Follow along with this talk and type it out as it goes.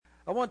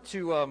I want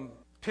to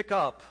pick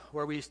up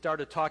where we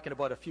started talking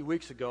about a few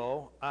weeks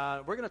ago.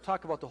 We're going to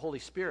talk about the Holy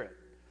Spirit.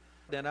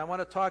 And I want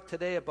to talk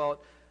today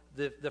about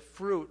the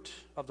fruit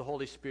of the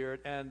Holy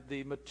Spirit and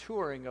the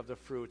maturing of the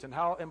fruit and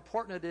how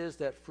important it is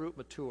that fruit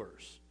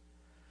matures.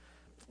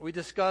 We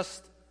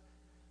discussed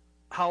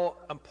how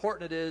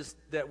important it is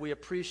that we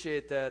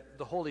appreciate that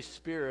the Holy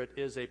Spirit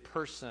is a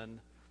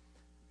person,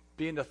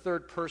 being the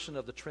third person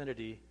of the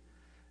Trinity.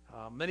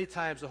 Many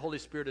times the Holy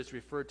Spirit is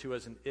referred to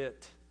as an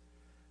it,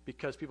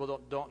 because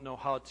people don't know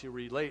how to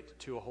relate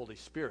to a Holy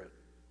Spirit.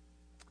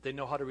 They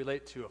know how to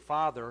relate to a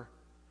Father,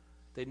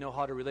 they know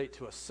how to relate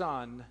to a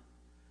Son,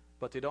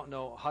 but they don't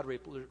know how to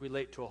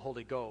relate to a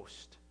Holy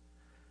Ghost.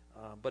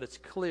 But it's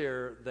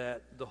clear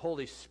that the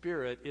Holy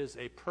Spirit is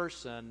a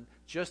person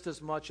just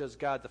as much as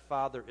God the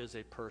Father is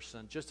a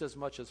person, just as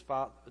much as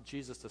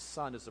Jesus the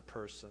Son is a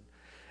person.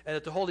 And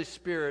that the Holy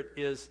Spirit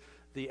is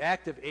the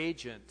active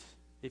agent,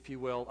 if you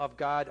will, of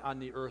God on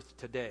the earth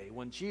today.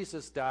 When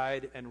Jesus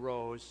died and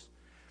rose,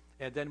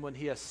 and then when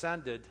he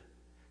ascended,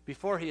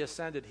 before he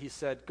ascended, he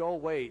said, "Go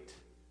wait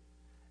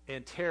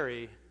and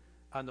tarry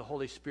on the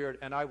Holy Spirit,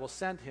 and I will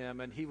send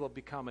him, and he will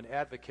become an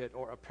advocate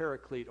or a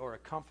paraclete or a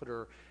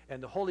comforter,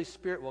 and the Holy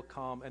Spirit will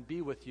come and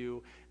be with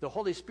you." The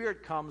Holy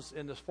Spirit comes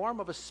in the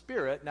form of a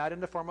spirit, not in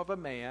the form of a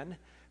man,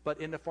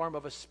 but in the form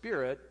of a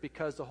spirit,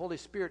 because the Holy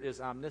Spirit is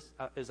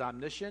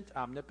omniscient,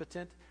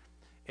 omnipotent,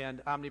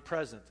 and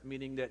omnipresent,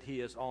 meaning that he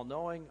is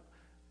all-knowing,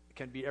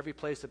 can be every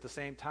place at the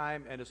same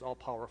time, and is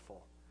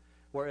all-powerful.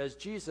 Whereas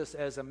Jesus,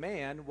 as a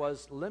man,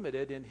 was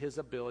limited in his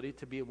ability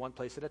to be in one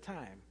place at a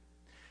time.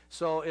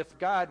 So if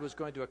God was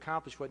going to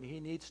accomplish what he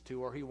needs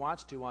to or he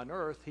wants to on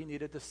earth, he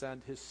needed to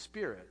send his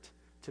Spirit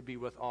to be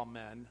with all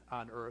men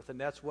on earth. And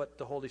that's what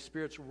the Holy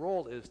Spirit's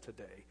role is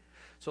today.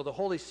 So the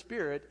Holy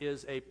Spirit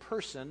is a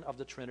person of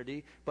the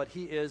Trinity, but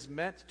he is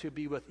meant to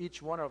be with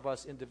each one of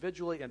us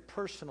individually and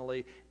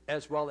personally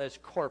as well as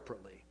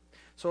corporately.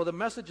 So the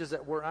messages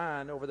that we're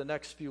on over the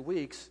next few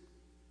weeks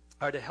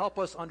are to help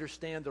us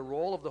understand the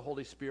role of the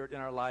Holy Spirit in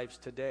our lives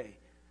today.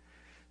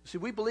 See,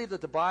 we believe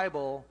that the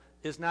Bible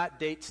is not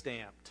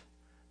date-stamped.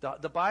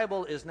 The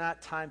Bible is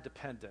not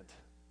time-dependent.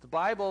 The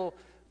Bible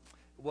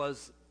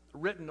was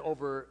written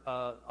over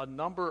a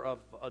number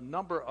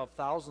of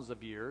thousands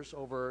of years,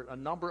 over a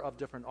number of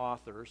different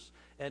authors,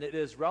 and it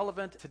is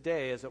relevant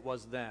today as it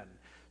was then.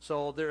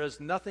 So there is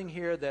nothing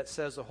here that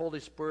says the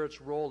Holy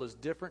Spirit's role is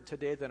different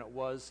today than it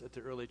was at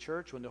the early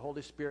church. When the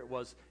Holy Spirit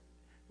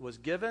was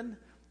given,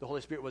 the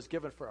Holy Spirit was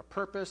given for a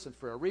purpose and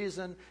for a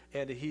reason,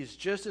 and he's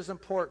just as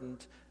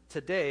important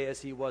today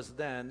as he was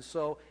then.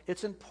 So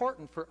it's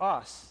important for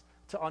us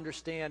to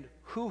understand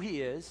who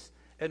he is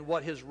and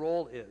what his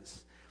role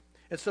is.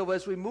 And so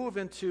as we move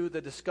into the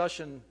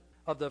discussion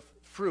of the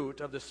fruit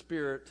of the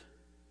Spirit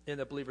in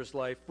the believer's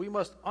life, we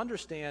must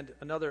understand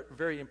another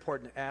very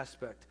important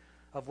aspect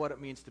of what it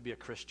means to be a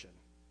Christian.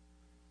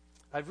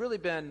 I've really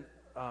been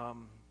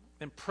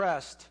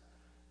impressed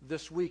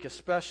this week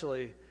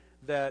especially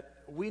that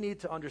we need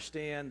to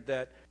understand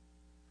that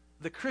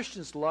the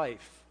Christian's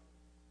life,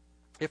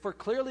 if we're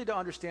clearly to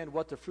understand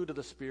what the fruit of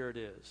the Spirit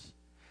is,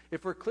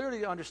 if we're clearly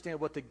to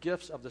understand what the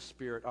gifts of the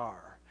Spirit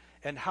are,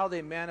 and how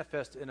they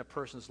manifest in a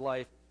person's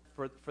life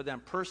for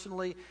them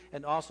personally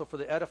and also for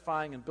the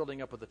edifying and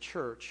building up of the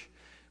church,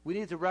 we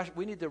need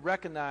to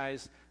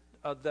recognize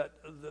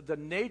the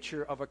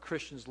nature of a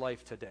Christian's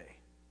life today.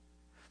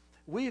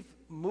 We've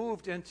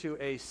moved into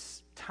a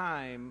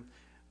time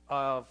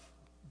of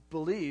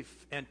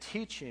belief and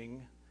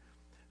teaching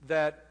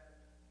that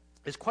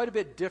is quite a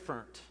bit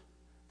different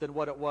than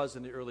what it was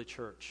in the early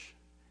church.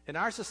 In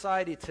our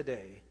society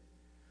today,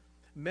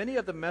 many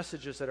of the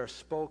messages that are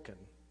spoken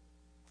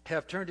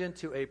have turned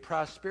into a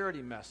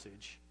prosperity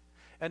message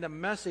and a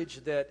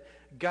message that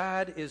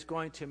God is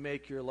going to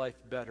make your life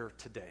better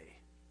today.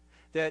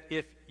 That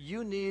if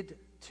you need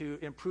to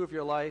improve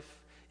your life,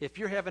 if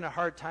you're having a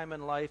hard time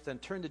in life, then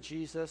turn to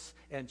Jesus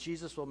and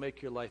Jesus will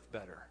make your life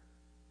better.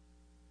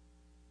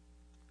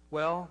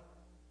 Well,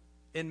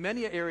 in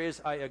many areas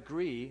I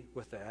agree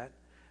with that,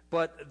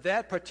 but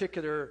that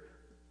particular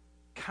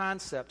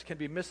concept can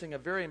be missing a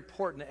very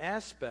important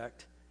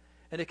aspect,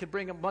 and it can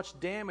bring much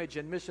damage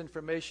and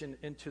misinformation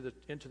into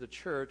the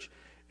church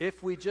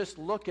if we just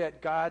look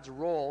at God's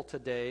role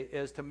today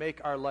as to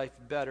make our life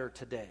better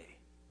today.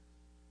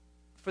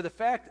 For the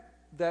fact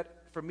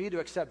that for me to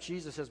accept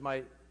Jesus as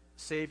my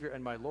Savior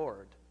and my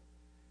Lord,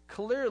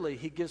 clearly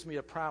he gives me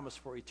a promise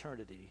for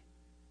eternity.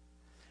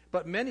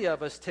 But many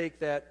of us take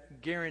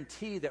that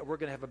guarantee that we're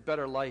going to have a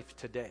better life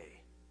today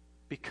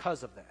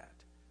because of that.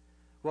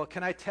 Well,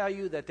 can I tell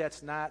you that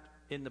that's not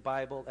in the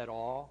Bible at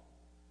all?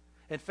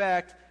 In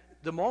fact,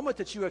 the moment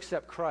that you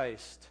accept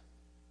Christ,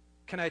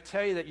 can I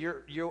tell you that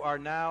you are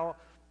now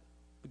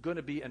going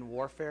to be in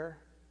warfare?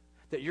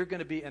 That you're going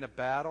to be in a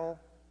battle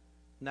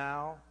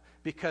now?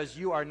 Because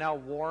you are now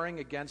warring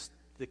against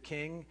the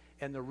king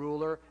and the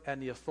ruler and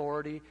the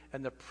authority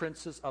and the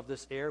princes of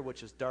this air,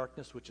 which is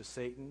darkness, which is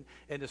Satan.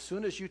 And as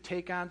soon as you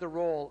take on the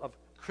role of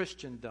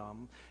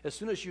Christendom, as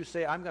soon as you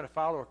say, I'm going to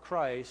follow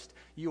Christ,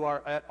 you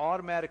are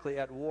automatically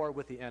at war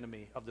with the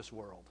enemy of this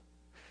world.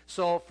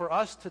 So for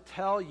us to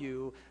tell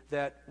you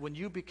that when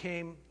you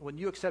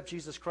accept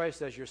Jesus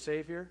Christ as your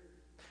Savior,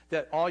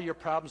 that all your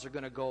problems are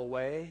going to go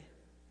away,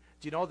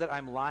 do you know that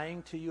I'm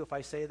lying to you if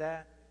I say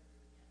that?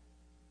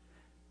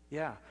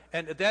 Yeah.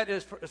 And that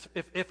is,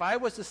 if I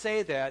was to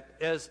say that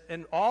as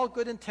in all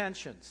good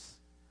intentions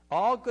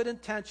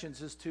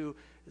is to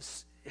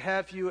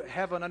have you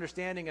have an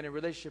understanding and a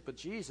relationship with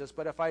Jesus,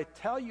 but if I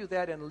tell you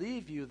that and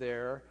leave you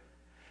there,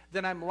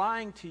 then I'm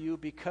lying to you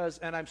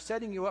and I'm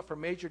setting you up for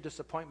major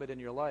disappointment in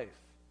your life.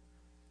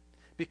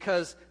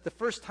 Because the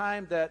first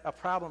time that a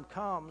problem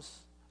comes,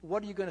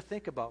 what are you going to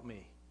think about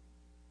me?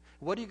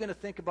 What are you going to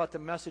think about the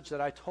message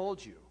that I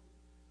told you?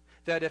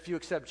 That if you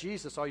accept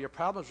Jesus, all your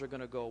problems are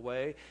going to go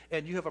away,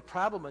 and you have a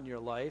problem in your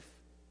life,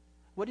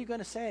 what are you going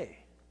to say?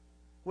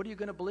 What are you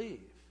going to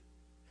believe?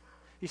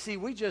 You see,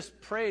 we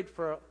just prayed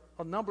for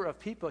a number of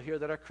people here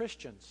that are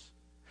Christians,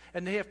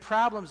 and they have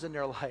problems in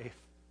their life.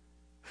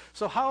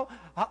 So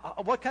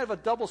what kind of a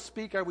double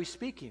speak are we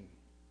speaking?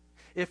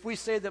 If we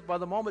say that by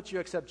the moment you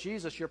accept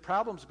Jesus, your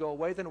problems go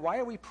away, then why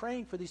are we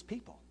praying for these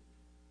people?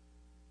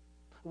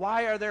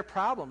 Why are there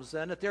problems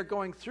then that they're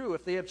going through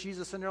if they have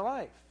Jesus in their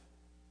life?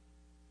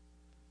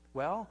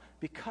 Well,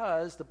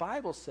 because the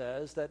Bible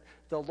says that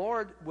the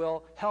Lord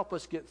will help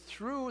us get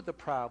through the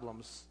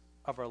problems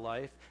of our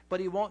life,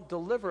 but he won't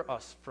deliver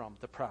us from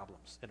the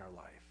problems in our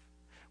life.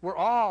 We're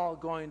all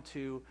going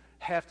to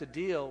have to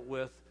deal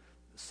with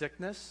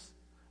sickness.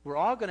 We're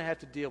all going to have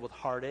to deal with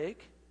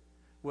heartache,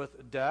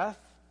 with death,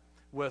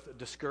 with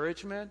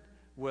discouragement,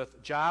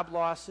 with job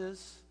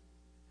losses,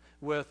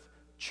 with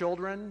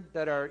children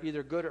that are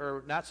either good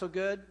or not so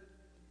good.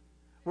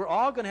 We're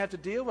all going to have to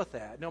deal with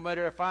that, no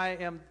matter if I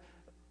am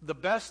the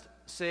best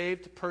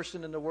saved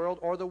person in the world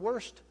or the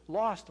worst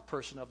lost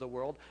person of the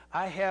world.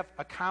 I have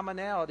a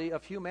commonality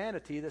of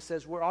humanity that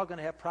says we're all going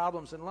to have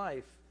problems in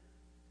life.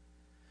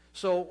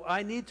 So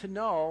I need to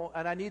know,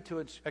 and I need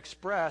to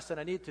express, and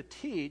I need to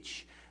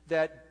teach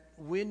that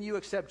when you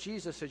accept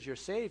Jesus as your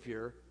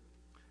Savior,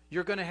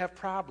 you're going to have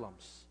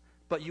problems.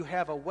 But you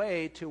have a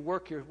way to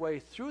work your way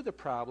through the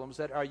problems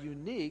that are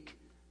unique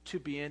to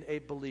being a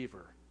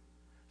believer.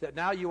 That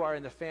now you are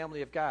in the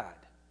family of God.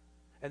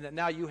 And that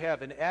now you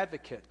have an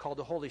advocate called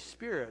the Holy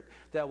Spirit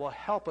that will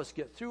help us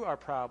get through our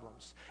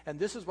problems. And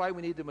this is why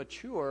we need to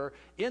mature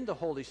in the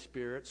Holy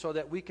Spirit so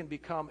that we can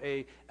become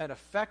an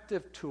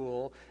effective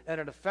tool and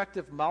an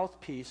effective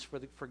mouthpiece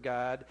for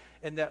God,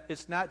 and that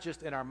it's not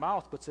just in our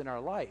mouth, but it's in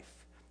our life.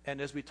 And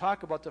as we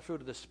talk about the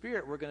fruit of the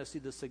Spirit, we're going to see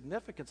the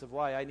significance of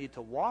why I need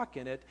to walk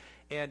in it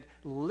and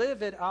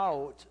live it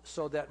out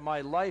so that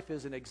my life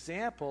is an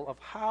example of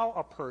how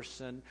a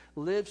person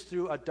lives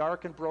through a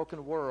dark and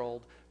broken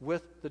world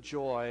with the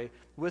joy,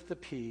 with the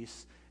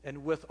peace,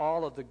 and with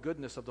all of the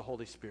goodness of the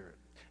Holy Spirit.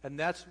 And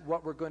that's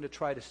what we're going to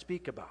try to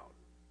speak about.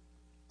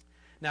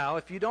 Now,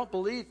 if you don't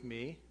believe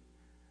me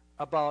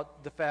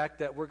about the fact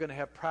that we're going to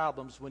have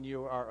problems when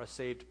you are a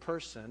saved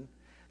person,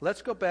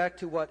 let's go back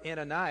to what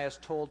Ananias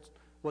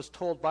was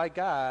told by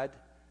God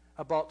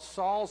about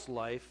Saul's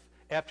life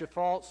after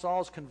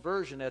Saul's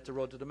conversion at the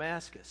road to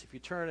Damascus. If you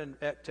turn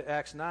to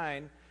Acts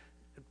 9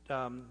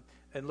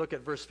 and look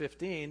at verse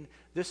 15,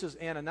 this is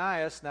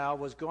Ananias now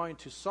was going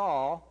to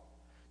Saul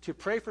to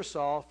pray for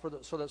Saul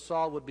so that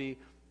Saul would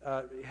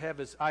have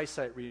his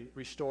eyesight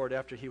restored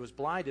after he was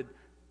blinded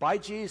by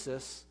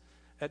Jesus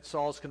at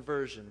Saul's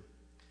conversion.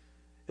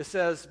 It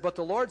says, "But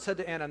the Lord said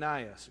to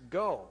Ananias,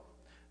 'Go,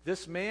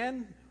 this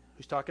man,'"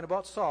 who's talking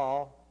about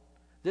Saul,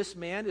 "'this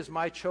man is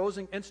my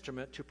chosen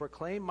instrument to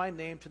proclaim my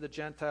name to the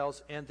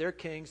Gentiles and their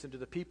kings and to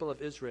the people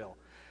of Israel.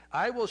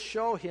 I will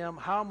show him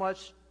how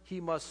much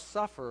he must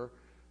suffer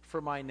for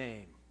my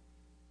name.'"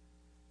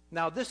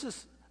 Now this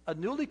is a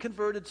newly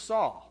converted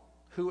Saul,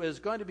 who is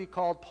going to be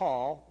called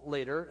Paul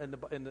later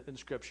in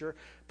Scripture.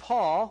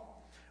 Paul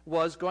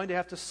was going to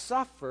have to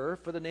suffer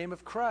for the name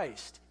of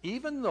Christ,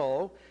 even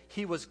though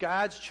he was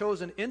God's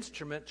chosen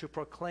instrument to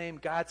proclaim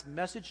God's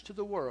message to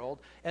the world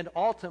and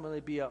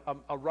ultimately be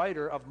a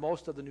writer of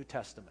most of the New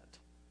Testament.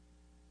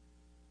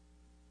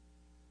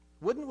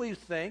 Wouldn't we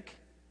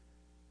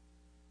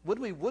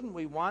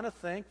want to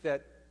think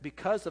that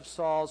because of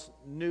Saul's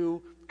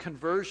new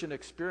conversion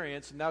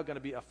experience, now going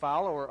to be a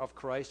follower of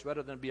Christ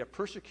rather than be a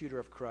persecutor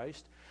of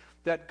Christ,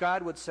 that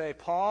God would say,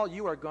 "Paul,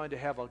 you are going to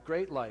have a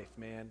great life,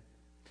 man.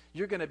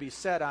 You're going to be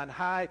set on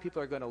high.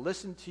 People are going to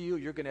listen to you.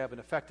 You're going to have an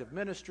effective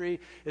ministry.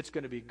 It's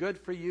going to be good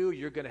for you.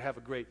 You're going to have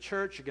a great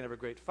church. You're going to have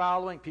a great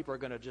following. People are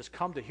going to just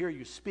come to hear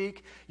you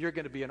speak. You're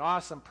going to be an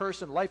awesome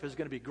person. Life is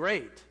going to be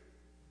great."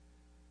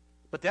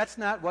 But that's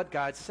not what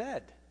God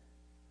said.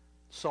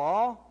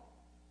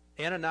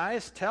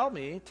 Ananias,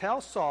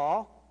 tell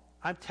Saul,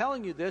 I'm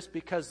telling you this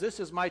because this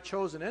is my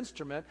chosen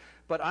instrument,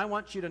 but I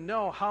want you to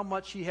know how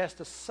much he has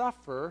to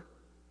suffer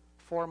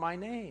for my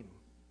name.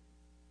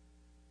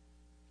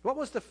 What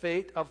was the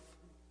fate of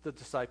the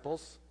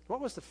disciples?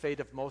 What was the fate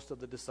of most of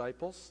the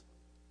disciples?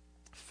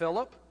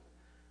 Philip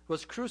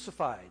was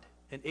crucified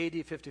in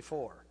AD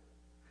 54.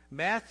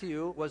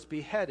 Matthew was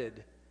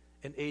beheaded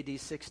in AD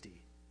 60.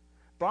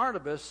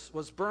 Barnabas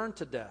was burned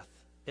to death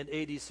in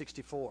AD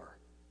 64.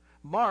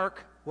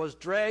 Mark was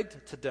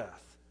dragged to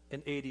death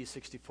in AD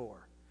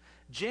 64.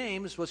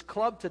 James was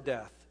clubbed to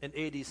death in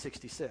AD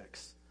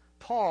 66.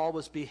 Paul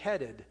was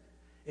beheaded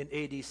in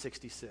AD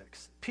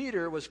 66.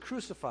 Peter was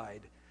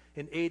crucified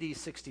in AD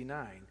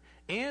 69.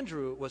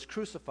 Andrew was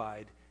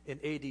crucified in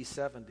AD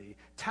 70.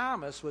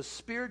 Thomas was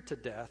speared to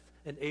death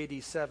in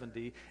AD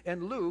 70.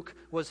 And Luke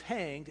was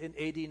hanged in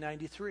AD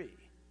 93.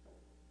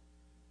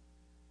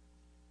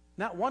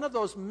 Not one of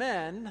those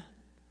men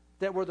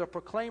that were the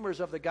proclaimers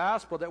of the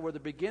gospel, that were the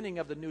beginning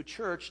of the new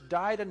church,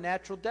 died a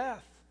natural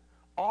death.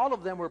 All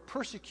of them were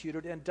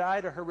persecuted and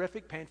died a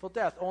horrific, painful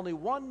death. Only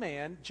one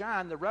man,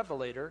 John the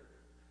Revelator,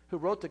 who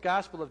wrote the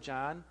Gospel of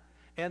John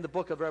and the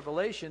book of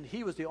Revelation,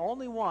 he was the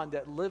only one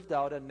that lived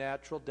out a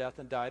natural death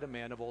and died a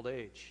man of old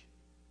age.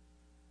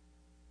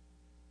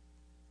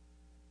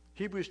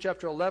 Hebrews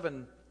chapter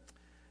 11,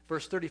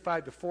 verse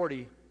 35 to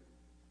 40.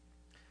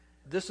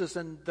 This is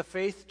in the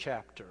faith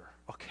chapter,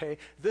 okay?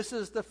 This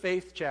is the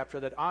faith chapter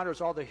that honors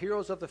all the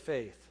heroes of the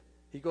faith.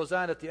 He goes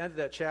on at the end of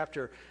that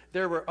chapter,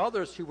 there were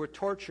others who were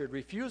tortured,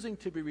 refusing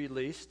to be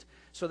released,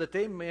 so that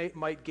they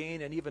might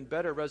gain an even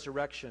better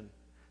resurrection.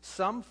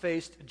 Some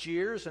faced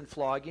jeers and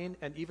flogging,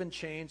 and even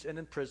chains and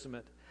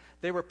imprisonment.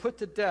 They were put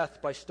to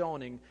death by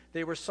stoning.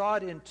 They were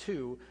sawed in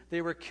two.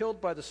 They were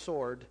killed by the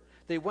sword.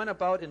 They went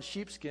about in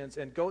sheepskins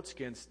and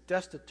goatskins,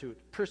 destitute,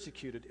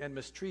 persecuted, and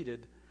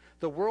mistreated.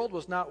 The world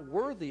was not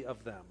worthy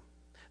of them.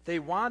 They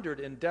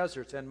wandered in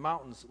deserts and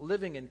mountains,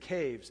 living in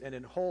caves and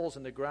in holes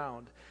in the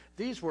ground.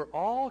 These were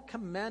all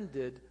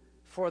commended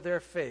for their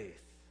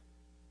faith.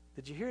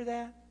 Did you hear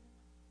that?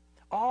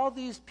 All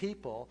these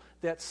people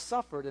that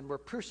suffered and were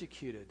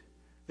persecuted,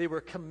 they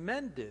were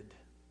commended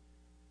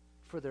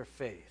for their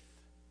faith.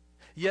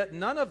 Yet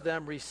none of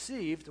them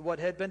received what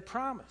had been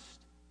promised.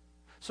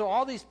 So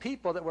all these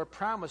people that were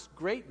promised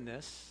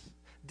greatness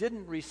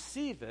didn't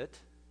receive it.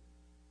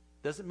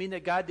 Doesn't mean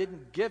that God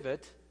didn't give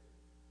it.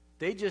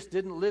 They just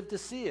didn't live to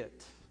see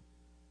it.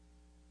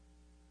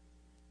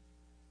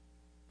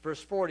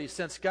 Verse 40,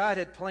 since God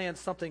had planned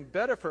something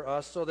better for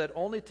us, so that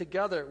only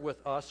together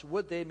with us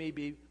would they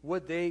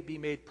be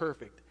made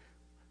perfect.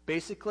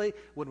 Basically,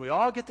 when we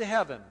all get to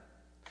heaven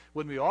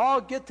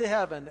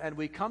and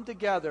we come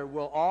together,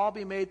 we'll all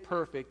be made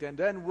perfect, and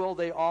then will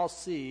they all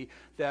see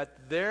that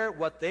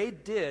what they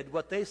did,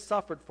 what they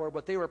suffered for,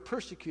 what they were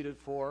persecuted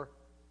for,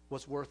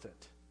 was worth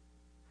it.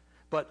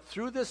 But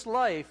through this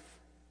life,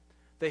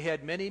 they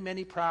had many,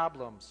 many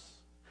problems,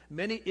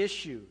 many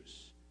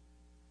issues.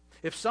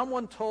 If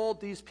someone told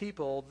these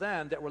people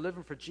then that were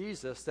living for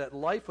Jesus that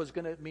life was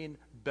going to mean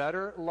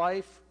better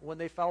life when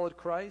they followed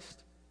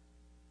Christ,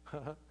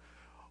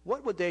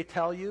 what would they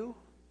tell you?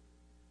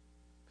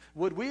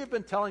 Would we have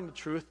been telling the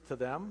truth to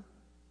them?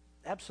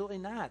 Absolutely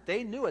not.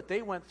 They knew it.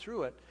 They went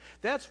through it.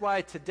 That's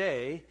why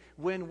today,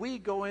 when we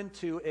go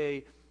into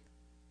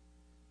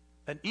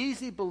an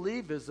easy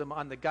believism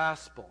on the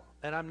gospel,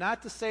 and I'm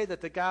not to say that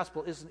the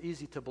gospel isn't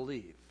easy to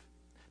believe,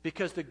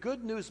 because the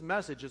good news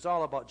message is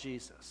all about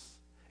Jesus.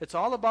 It's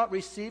all about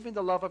receiving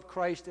the love of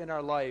Christ in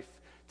our life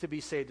to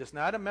be saved. It's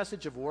not a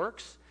message of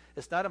works.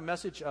 It's not a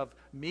message of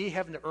me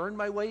having to earn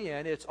my way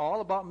in. It's all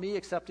about me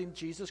accepting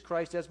Jesus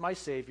Christ as my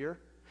Savior,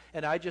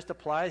 and I just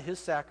apply His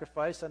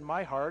sacrifice on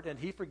my heart, and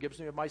He forgives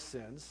me of my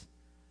sins.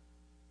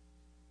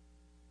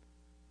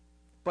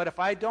 But if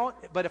I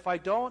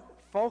don't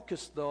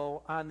focus,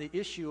 though, on the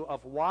issue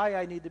of why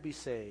I need to be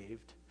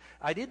saved,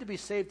 I need to be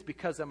saved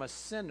because I'm a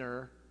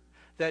sinner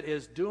that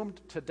is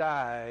doomed to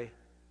die,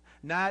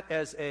 not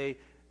as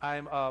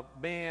I'm a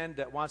man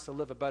that wants to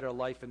live a better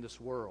life in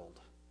this world.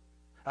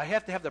 I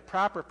have to have the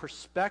proper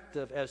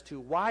perspective as to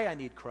why I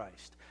need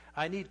Christ.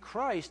 I need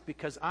Christ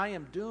because I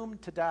am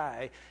doomed to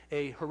die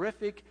a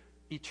horrific,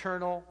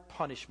 eternal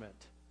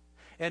punishment.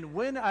 And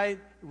when I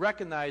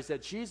recognize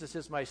that Jesus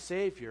is my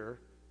Savior,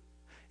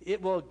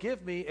 it will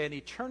give me an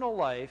eternal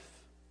life,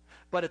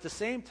 but at the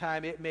same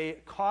time, it may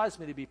cause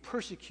me to be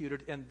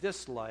persecuted in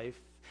this life.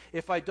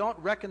 If I don't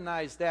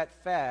recognize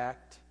that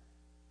fact,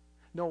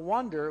 no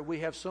wonder we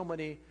have so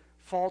many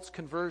false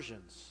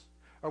conversions,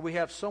 or we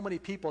have so many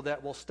people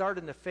that will start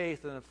in the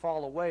faith and then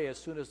fall away as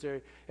soon as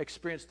they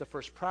experience the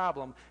first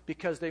problem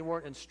because they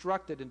weren't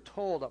instructed and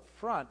told up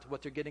front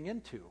what they're getting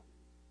into.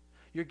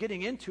 You're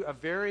getting into a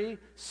very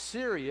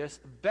serious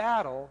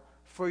battle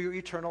for your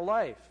eternal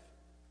life.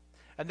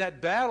 And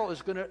that battle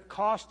is going to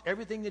cost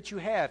everything that you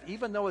have,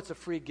 even though it's a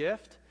free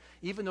gift,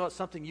 even though it's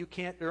something you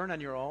can't earn on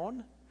your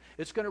own.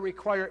 It's going to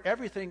require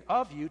everything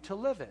of you to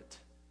live it.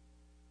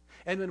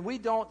 And when we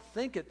don't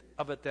think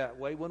of it that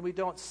way, when we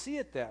don't see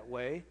it that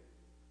way,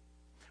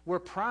 we're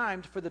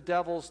primed for the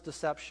devil's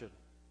deception.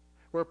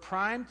 We're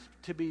primed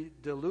to be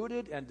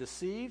deluded and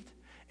deceived,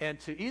 and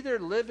to either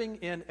living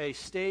in a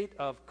state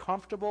of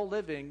comfortable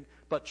living,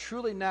 but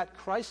truly not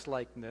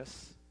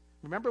Christ-likeness.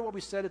 Remember what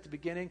we said at the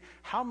beginning?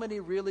 How many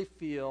really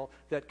feel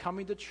that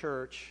coming to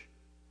church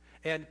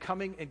and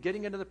coming and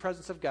getting into the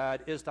presence of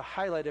God is the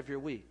highlight of your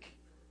week?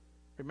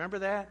 Remember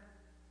that?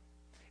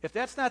 if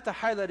that's not the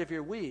highlight of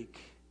your week,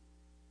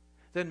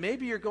 then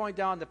maybe you're going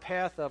down the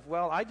path of,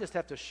 well, I just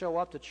have to show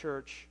up to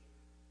church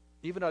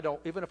even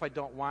if I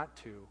don't want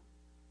to.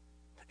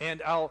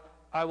 And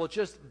I will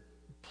just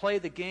play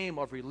the game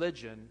of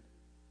religion,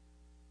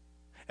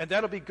 and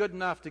that'll be good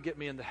enough to get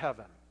me into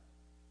heaven.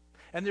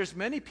 And there's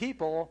many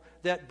people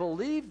that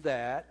believe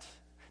that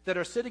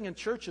are sitting in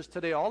churches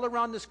today all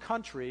around this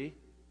country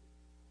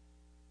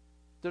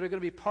that are going to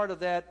be part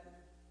of that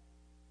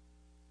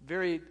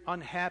very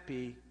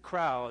unhappy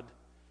crowd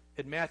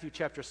in Matthew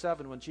chapter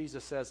 7 when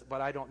Jesus says,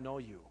 but I don't know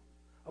you.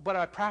 But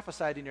I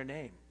prophesied in your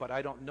name, but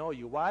I don't know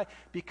you. Why?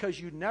 Because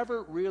you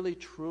never really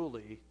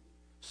truly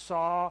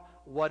saw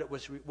what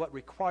was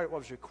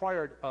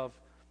required of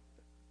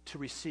to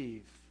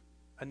receive,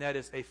 and that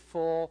is a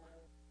full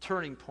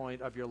turning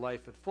point of your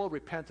life, and full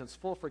repentance,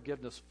 full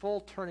forgiveness,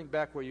 full turning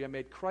back where you have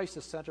made Christ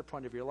the center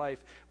point of your life,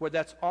 where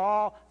that's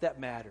all that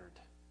mattered.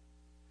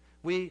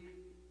 We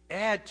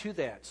add to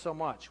that so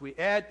much. We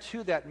add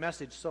to that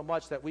message so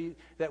much that we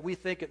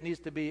think it needs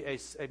to be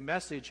a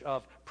message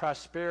of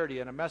prosperity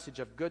and a message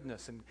of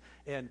goodness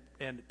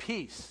and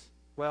peace.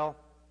 Well,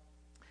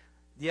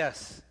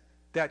 yes,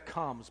 that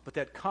comes, but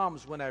that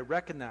comes when I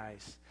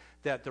recognize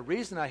that the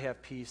reason I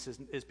have peace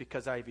is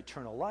because I have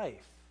eternal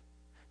life.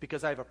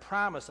 Because I have a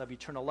promise of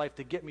eternal life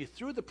to get me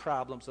through the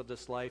problems of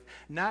this life,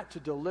 not to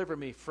deliver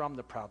me from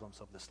the problems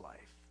of this life.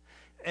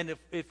 And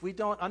if we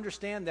don't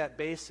understand that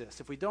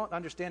basis, if we don't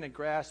understand and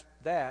grasp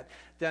that,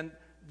 then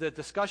the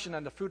discussion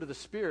on the fruit of the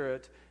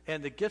Spirit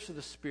and the gifts of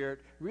the Spirit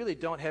really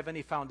don't have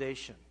any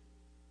foundation.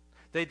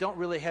 They don't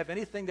really have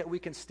anything that we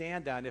can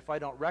stand on if I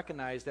don't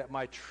recognize that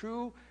my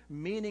true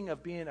meaning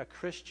of being a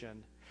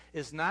Christian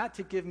is not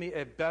to give me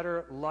a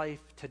better life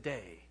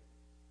today,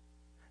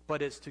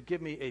 but it's to give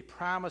me a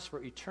promise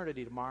for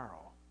eternity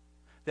tomorrow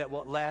that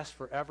will last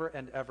forever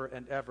and ever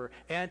and ever,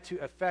 and to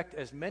affect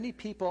as many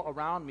people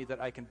around me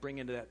that I can bring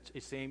into that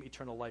same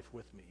eternal life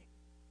with me.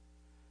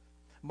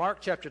 Mark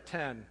chapter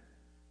 10,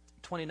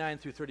 29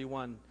 through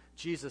 31,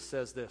 Jesus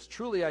says this,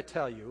 "Truly I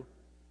tell you,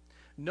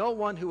 no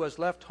one who has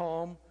left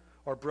home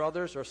or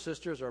brothers or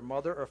sisters or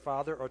mother or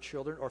father or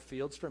children or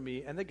fields for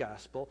me and the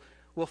gospel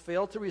will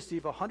fail to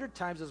receive 100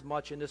 times as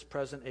much in this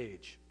present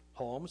age,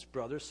 homes,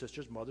 brothers,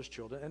 sisters, mothers,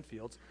 children, and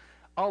fields,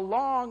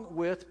 along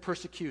with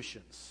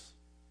persecutions,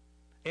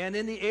 and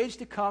in the age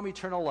to come,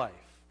 eternal life."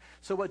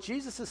 So what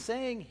Jesus is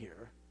saying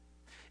here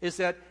is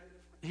that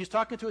he's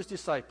talking to his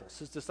disciples.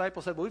 His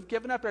disciples said, well, we've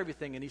given up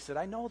everything. And he said,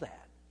 I know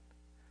that.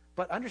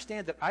 But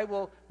understand that I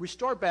will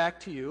restore back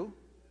to you.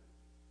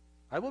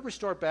 I will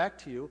restore back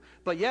to you.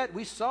 But yet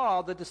we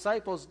saw the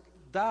disciples'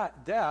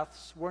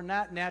 deaths were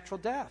not natural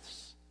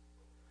deaths.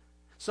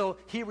 So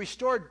he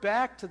restored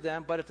back to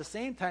them, but at the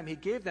same time he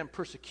gave them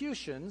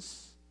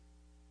persecutions.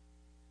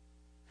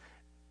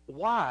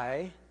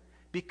 Why?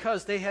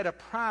 Because they had a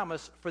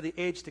promise for the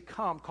age to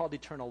come called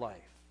eternal life.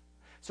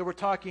 So we're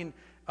talking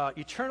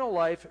eternal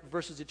life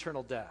versus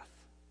eternal death.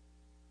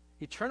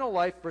 Eternal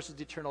life versus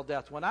eternal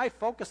death. When I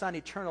focus on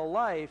eternal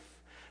life,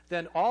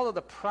 then all of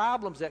the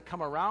problems that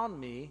come around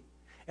me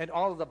and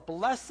all of the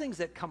blessings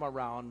that come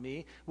around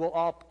me will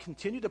all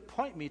continue to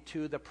point me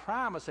to the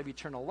promise of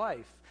eternal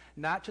life,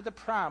 not to the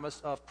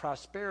promise of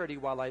prosperity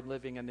while I'm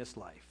living in this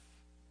life.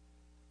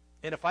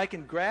 And if I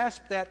can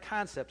grasp that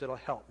concept, it'll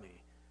help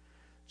me.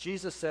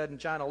 Jesus said in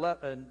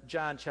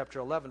John chapter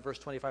 11, verse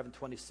 25 and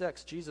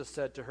 26, Jesus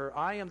said to her,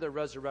 I am the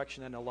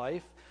resurrection and the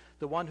life.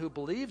 The one who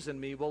believes in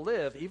me will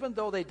live, even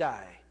though they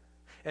die.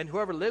 And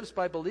whoever lives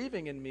by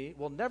believing in me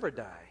will never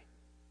die.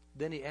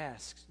 Then he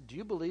asks, do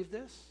you believe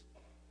this?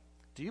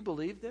 Do you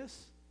believe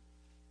this?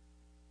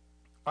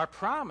 Our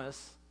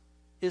promise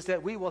is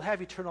that we will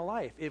have eternal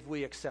life if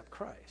we accept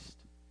Christ.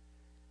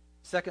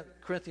 2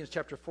 Corinthians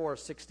chapter 4,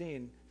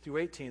 16 through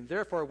 18.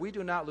 Therefore, we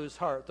do not lose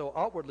heart, though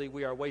outwardly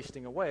we are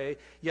wasting away,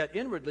 yet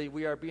inwardly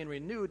we are being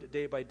renewed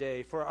day by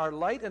day. For our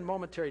light and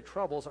momentary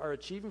troubles are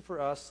achieving for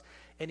us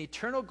an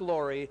eternal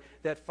glory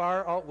that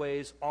far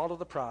outweighs all of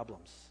the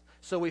problems.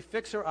 So we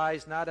fix our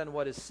eyes not on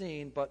what is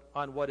seen, but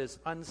on what is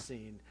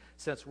unseen,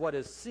 since what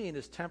is seen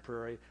is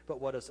temporary,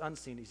 but what is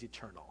unseen is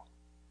eternal.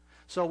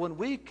 So when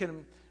we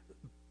can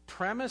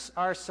premise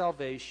our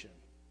salvation,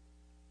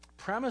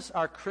 premise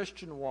our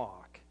Christian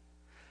walk,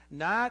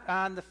 not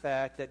on the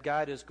fact that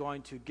God is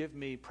going to give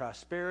me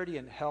prosperity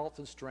and health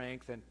and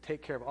strength and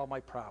take care of all my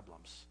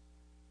problems,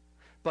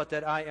 but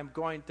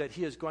that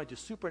He is going to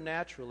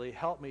supernaturally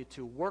help me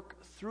to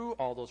work through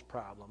all those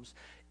problems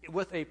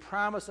with a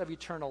promise of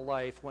eternal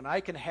life. When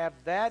I can have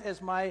that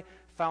as my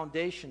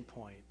foundation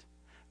point,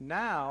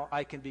 now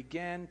I can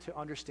begin to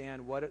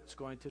understand what we're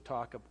going to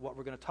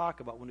talk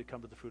about when we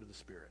come to the fruit of the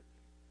Spirit.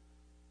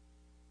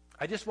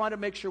 I just want to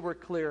make sure we're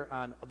clear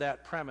on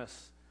that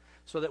premise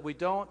so that we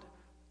don't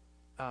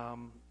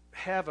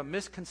have a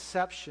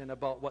misconception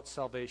about what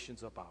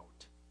salvation's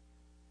about.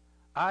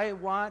 I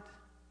want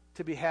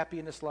to be happy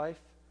in this life.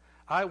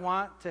 I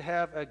want to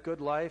have a good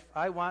life.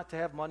 I want to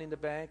have money in the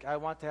bank. I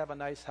want to have a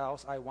nice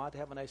house. I want to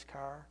have a nice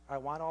car. I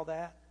want all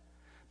that.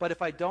 But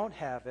if I don't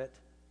have it,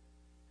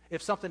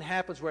 If something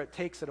happens where it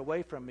takes it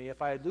away from me,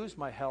 if I lose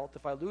my health,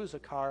 if I lose a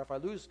car, if I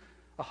lose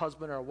a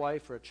husband or a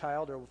wife or a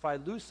child, or if I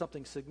lose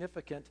something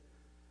significant,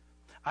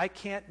 I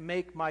can't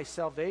make my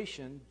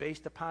salvation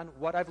based upon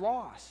what I've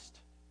lost.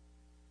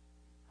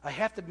 I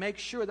have to make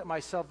sure that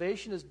my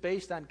salvation is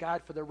based on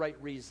God for the right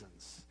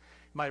reasons.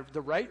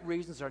 The right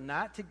reasons are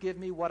not to give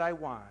me what I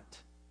want,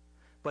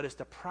 but it's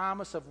the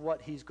promise of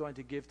what he's going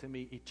to give to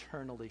me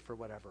eternally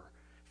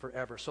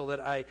forever. So that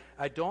I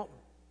don't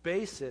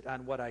base it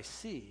on what I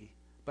see,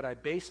 but I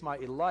base my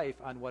life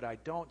on what I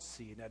don't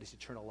see, and that is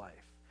eternal life.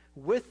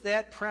 With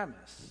that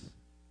premise,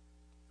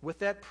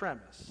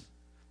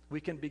 we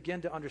can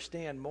begin to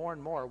understand more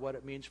and more what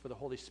it means for the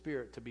Holy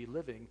Spirit to be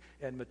living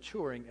and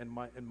maturing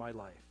in my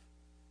life.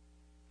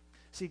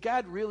 See,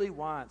 God really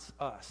wants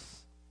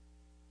us,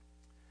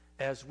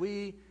 as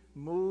we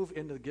move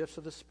into the gifts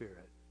of the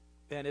Spirit,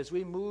 and as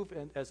we move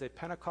in, as a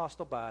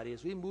Pentecostal body,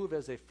 as we move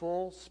as a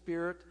full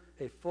Spirit,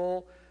 a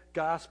full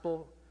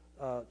gospel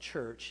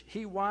church,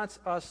 he wants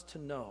us to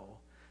know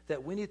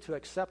that we need to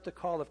accept the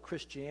call of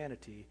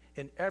Christianity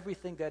in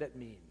everything that it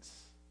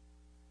means.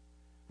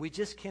 We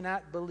just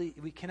cannot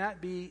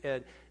be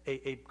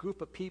a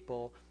group of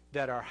people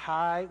that are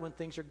high when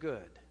things are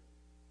good.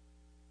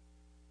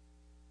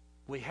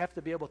 We have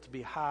to be able to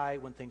be high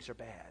when things are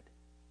bad.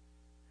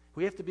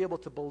 We have to be able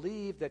to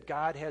believe that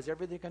God has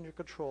everything under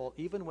control,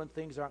 even when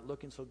things aren't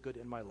looking so good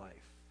in my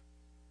life.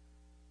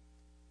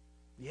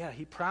 Yeah,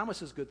 he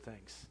promises good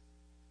things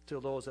to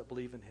those that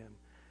believe in him.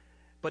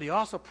 But he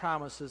also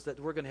promises that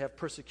we're going to have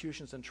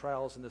persecutions and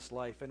trials in this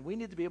life. And we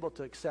need to be able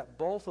to accept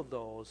both of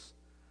those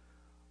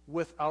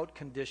without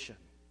condition.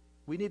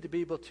 We need to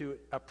be able to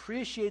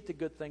appreciate the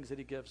good things that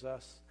he gives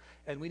us.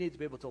 And we need to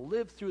be able to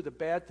live through the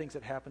bad things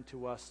that happen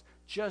to us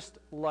just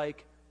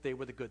like they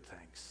were the good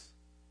things.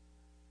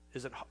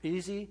 Is it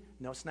easy?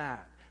 No, it's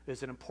not.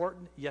 Is it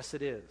important? Yes,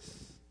 it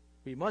is.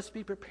 We must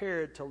be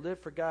prepared to live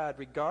for God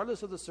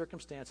regardless of the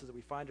circumstances that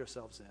we find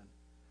ourselves in,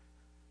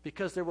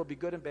 because there will be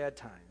good and bad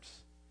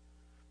times.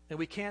 And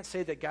we can't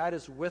say that God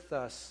is with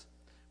us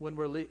when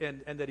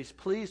and that he's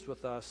pleased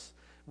with us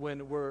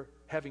when we're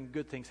having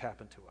good things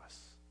happen to us.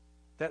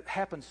 That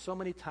happens so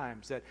many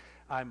times, that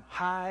I'm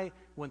high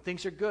when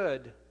things are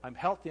good. I'm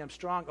healthy, I'm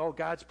strong. Oh,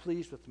 God's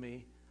pleased with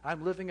me.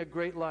 I'm living a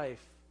great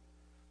life.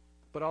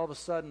 But all of a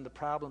sudden, the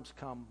problems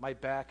come. My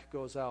back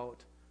goes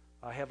out.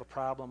 I have a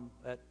problem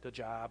at the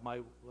job.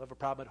 I have a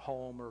problem at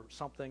home or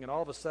something. And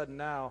all of a sudden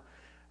now,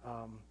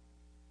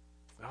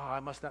 I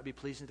must not be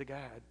pleasing to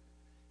God.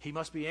 He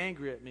must be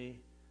angry at me.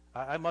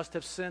 I must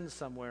have sinned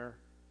somewhere.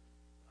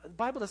 The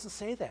Bible doesn't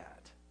say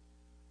that.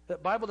 The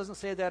Bible doesn't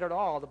say that at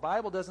all. The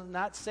Bible does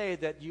not say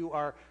that you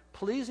are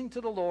pleasing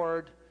to the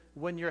Lord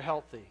when you're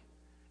healthy,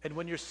 and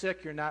when you're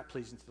sick, you're not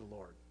pleasing to the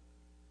Lord.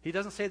 He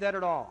doesn't say that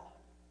at all.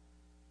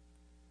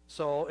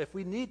 So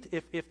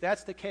if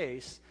that's the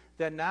case,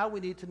 then now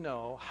we need to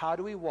know, how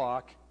do we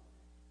walk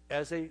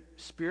as a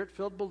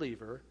Spirit-filled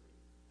believer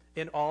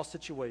in all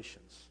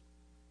situations?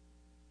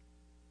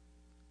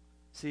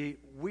 See,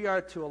 we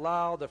are to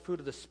allow the fruit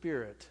of the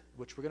Spirit,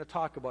 which we're going to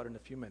talk about in a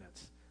few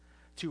minutes,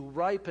 to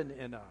ripen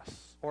in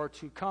us, or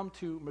to come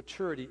to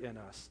maturity in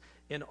us,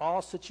 in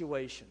all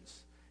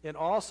situations, in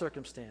all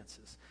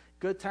circumstances.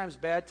 Good times,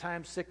 bad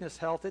times, sickness,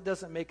 health, it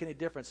doesn't make any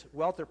difference.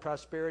 Wealth or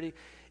prosperity.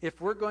 If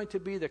we're going to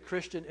be the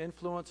Christian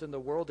influence in the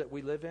world that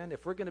we live in,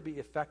 if we're going to be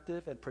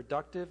effective and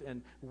productive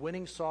in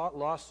winning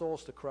lost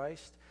souls to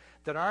Christ,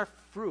 then our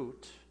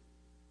fruit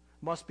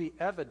must be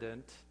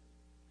evident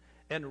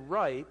and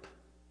ripe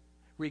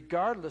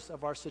regardless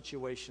of our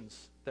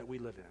situations that we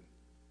live in.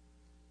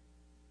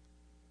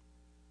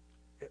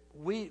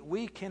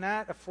 We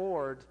cannot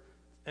afford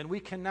and we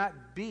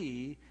cannot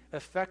be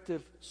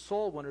effective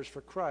soul winners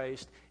for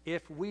Christ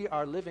if we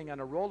are living on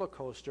a roller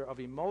coaster of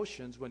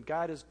emotions. When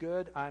God is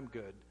good, I'm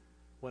good.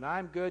 When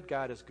I'm good,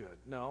 God is good.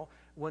 No.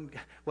 When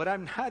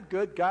I'm not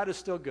good, God is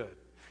still good.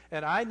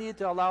 And I need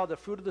to allow the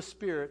fruit of the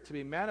Spirit to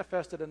be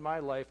manifested in my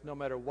life no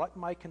matter what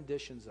my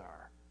conditions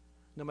are,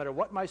 no matter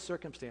what my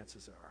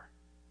circumstances are.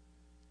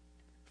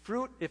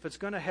 Fruit, if it's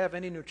going to have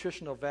any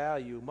nutritional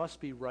value,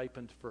 must be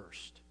ripened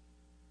first.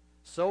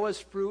 So is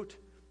fruit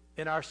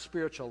in our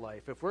spiritual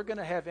life. If we're going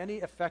to have any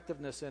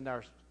effectiveness in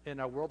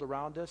our world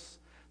around us,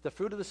 the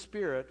fruit of the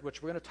Spirit,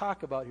 which we're going to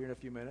talk about here in a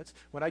few minutes,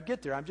 when I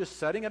get there, I'm just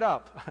setting it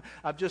up.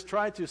 I'm just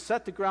trying to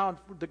set the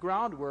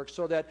groundwork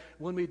so that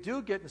when we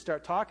do get and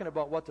start talking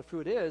about what the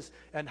fruit is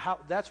and how,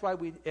 that's why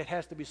it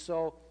has to be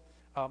so,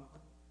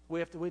 we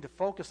need to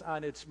focus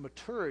on its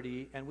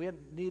maturity, and we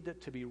need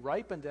it to be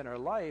ripened in our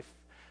life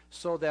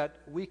so that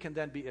we can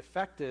then be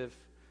effective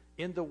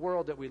in the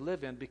world that we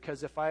live in.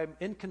 Because if I'm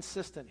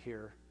inconsistent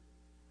here,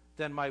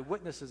 then my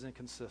witness is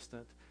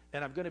inconsistent,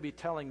 and I'm going to be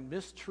telling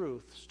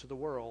mistruths to the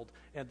world,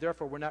 and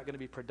therefore we're not going to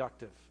be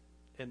productive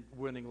in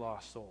winning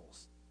lost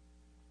souls.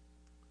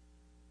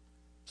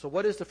 So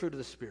what is the fruit of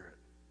the Spirit?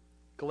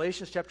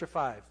 Galatians chapter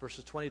 5,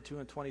 verses 22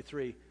 and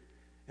 23,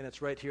 and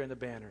it's right here in the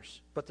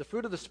banners. But the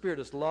fruit of the Spirit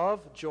is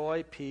love,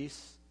 joy,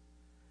 peace,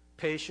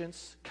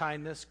 patience,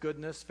 kindness,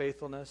 goodness,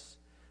 faithfulness,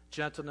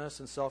 gentleness,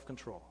 and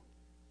self-control.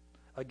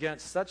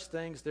 Against such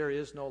things there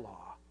is no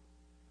law.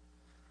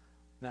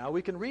 Now,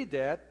 we can read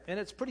that, and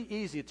it's pretty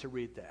easy to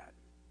read that.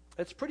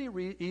 It's pretty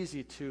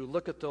easy to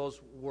look at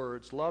those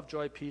words, love,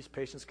 joy, peace,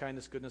 patience,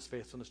 kindness, goodness,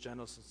 faithfulness,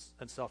 gentleness,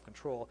 and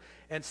self-control,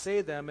 and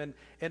say them, and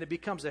it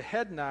becomes a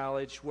head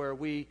knowledge where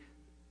we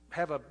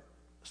have a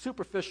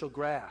superficial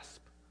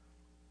grasp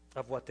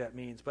of what that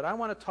means. But I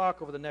want to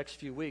talk over the next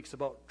few weeks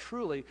about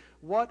truly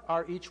what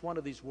are each one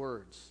of these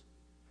words.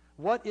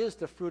 What is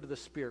the fruit of the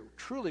Spirit?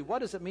 Truly, what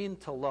does it mean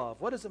to love?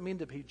 What does it mean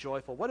to be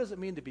joyful? What does it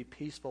mean to be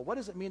peaceful? What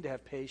does it mean to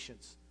have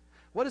patience?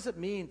 What does it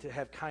mean to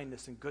have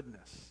kindness and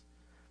goodness?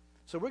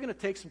 So we're going to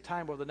take some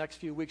time over the next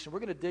few weeks, and we're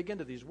going to dig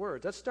into these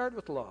words. Let's start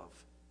with love.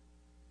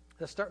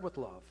 Let's start with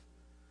love.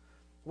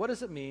 What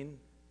does it mean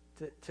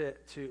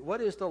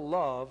what is the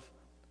love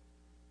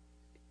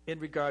in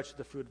regards to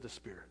the fruit of the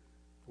Spirit?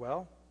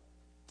 Well,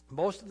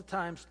 most of the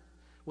times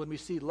when we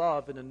see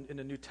love in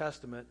the New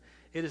Testament,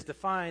 it is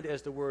defined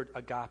as the word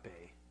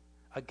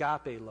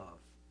agape love,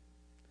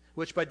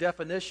 which by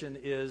definition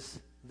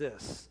is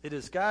this. It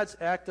is God's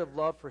active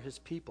love for his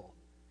people,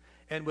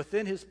 and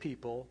within his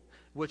people,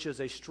 which is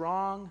a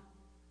strong,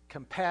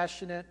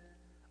 compassionate,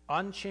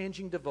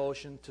 unchanging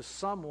devotion to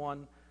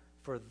someone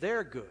for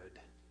their good,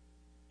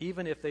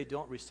 even if they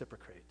don't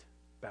reciprocate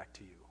back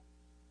to you.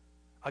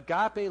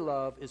 Agape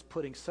love is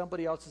putting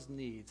somebody else's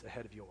needs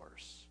ahead of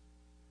yours.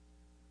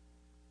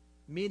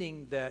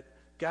 Meaning that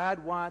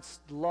God wants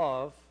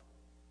love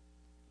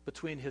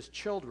between his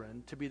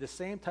children to be the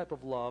same type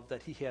of love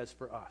that he has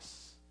for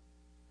us.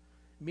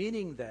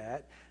 Meaning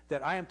that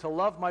I am to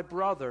love my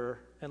brother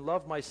and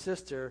love my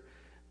sister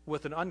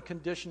with an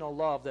unconditional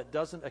love that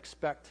doesn't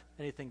expect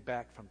anything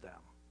back from them.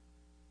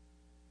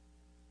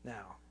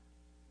 Now,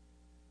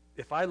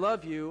 if I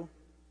love you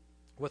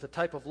with a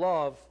type of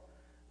love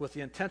with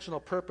the intentional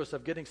purpose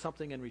of getting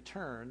something in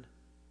return,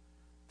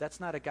 that's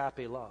not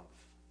agape love.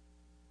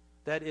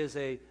 That is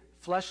a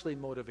fleshly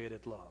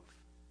motivated love.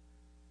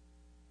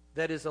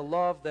 That is a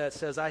love that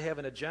says, I have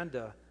an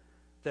agenda,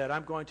 that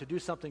I'm going to do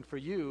something for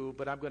you,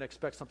 but I'm going to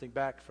expect something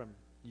back from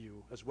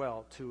you as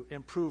well to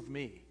improve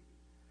me.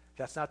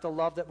 That's not the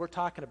love that we're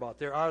talking about.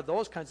 There are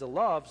those kinds of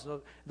loves,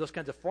 those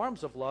kinds of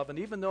forms of love, and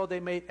even though they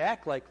may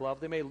act like love,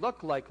 they may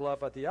look like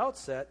love at the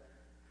outset,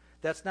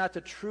 that's not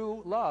the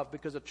true love,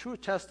 because the true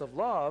test of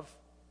love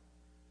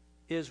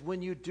is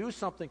when you do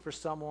something for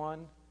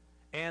someone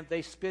and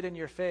they spit in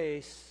your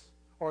face,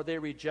 or they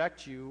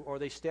reject you, or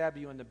they stab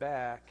you in the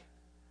back.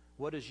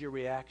 What is your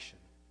reaction?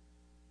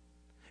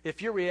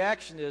 If your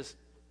reaction is,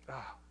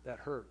 that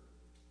hurt,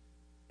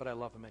 but I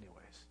love him anyways.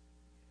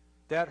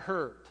 That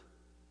hurt,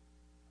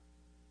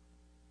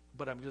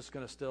 but I'm just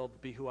going to still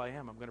be who I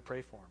am. I'm going to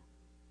pray for him.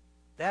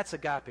 That's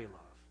agape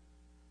love.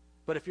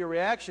 But if your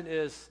reaction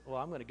is,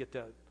 well, I'm going to get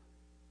that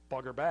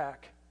bugger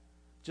back,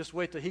 just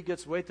wait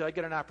till I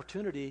get an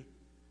opportunity,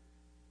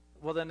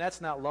 well, then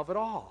that's not love at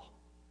all.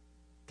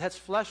 That's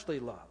fleshly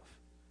love.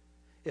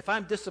 If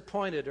I'm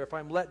disappointed or if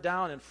I'm let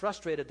down and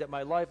frustrated that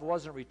my life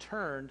wasn't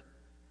returned,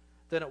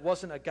 then it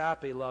wasn't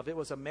agape love. It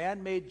was a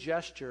man-made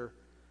gesture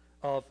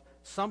of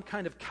some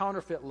kind of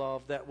counterfeit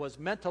love that was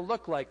meant to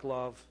look like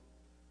love,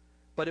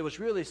 but it was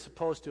really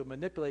supposed to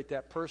manipulate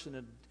that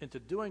person into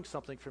doing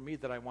something for me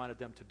that I wanted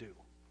them to do.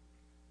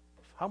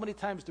 How many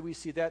times do we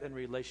see that in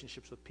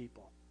relationships with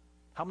people?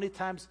 How many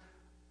times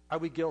are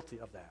we guilty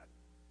of that?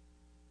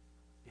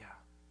 Yeah.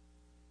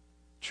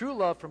 True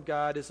love from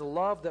God is a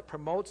love that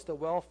promotes the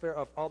welfare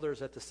of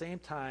others at the same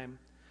time,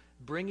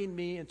 bringing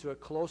me into a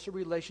closer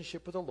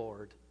relationship with the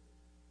Lord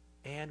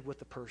and with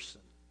the person.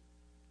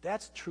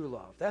 That's true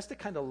love. That's the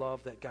kind of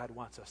love that God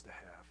wants us to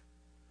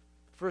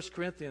have. 1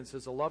 Corinthians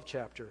is a love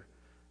chapter.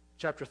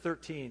 Chapter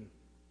 13,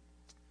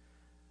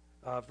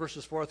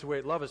 verses 4 through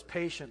 8. Love is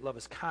patient, love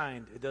is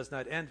kind. It does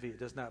not envy, it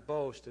does not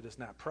boast, it is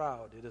not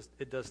proud.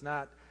 It does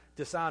not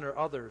dishonor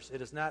others.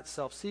 It is not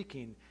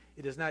self-seeking.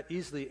 It is not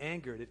easily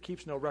angered. It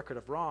keeps no record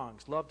of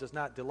wrongs. Love does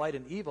not delight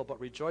in evil,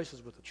 but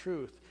rejoices with the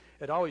truth.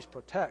 It always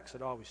protects.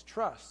 It always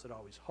trusts. It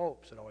always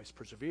hopes. It always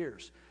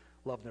perseveres.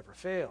 Love never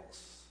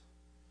fails.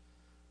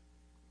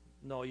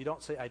 No, you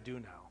don't say, I do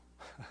now.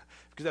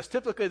 Because that's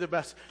typically the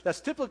best.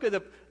 That's typically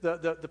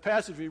the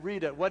passage we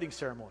read at wedding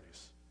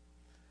ceremonies.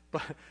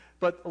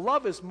 But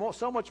love is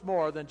so much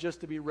more than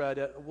just to be read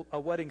at a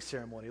wedding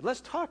ceremony.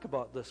 Let's talk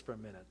about this for a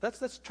minute.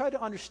 Let's try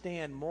to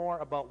understand more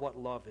about what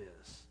love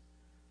is.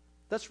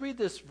 Let's read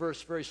this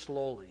verse very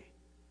slowly,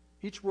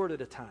 each word at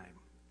a time.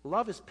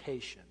 Love is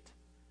patient.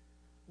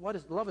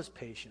 Love is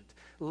patient.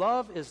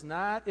 Love is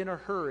not in a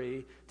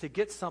hurry to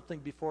get something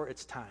before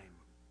it's time.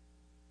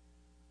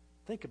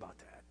 Think about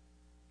that.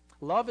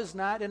 Love is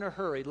not in a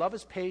hurry. Love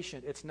is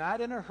patient. It's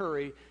not in a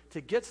hurry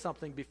to get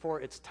something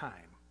before it's time.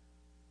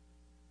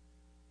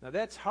 Now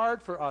that's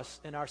hard for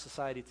us in our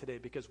society today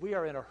because we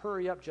are in a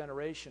hurry-up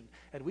generation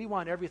and we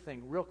want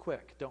everything real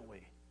quick, don't we?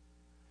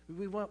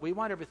 We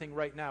want everything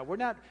right now. We're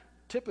not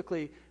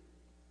typically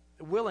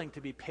willing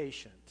to be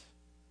patient.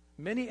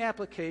 Many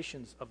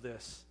applications of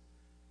this.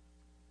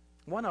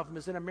 One of them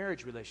is in a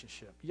marriage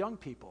relationship. Young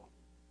people,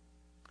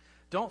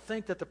 don't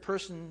think that the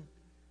person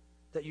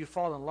that you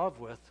fall in love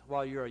with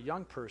while you're a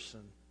young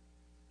person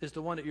is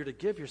the one that you're to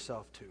give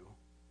yourself to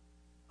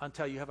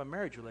until you have a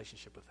marriage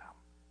relationship with them.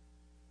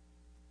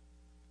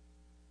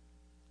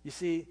 You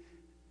see,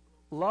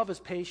 love is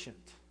patient.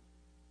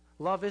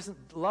 Love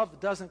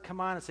doesn't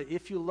come on and say,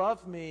 if you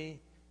love me,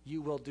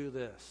 you will do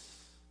this.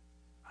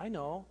 I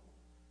know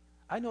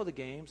the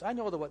games. I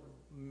know what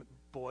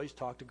boys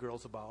talk to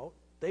girls about.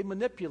 They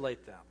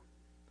manipulate them.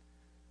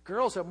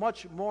 Girls are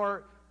much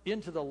more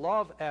into the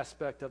love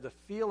aspect of the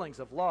feelings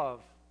of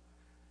love,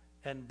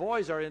 and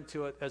boys are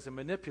into it as a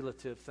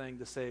manipulative thing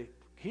to say,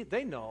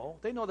 they know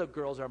that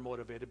girls are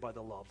motivated by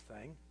the love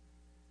thing.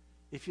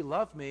 If you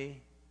love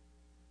me,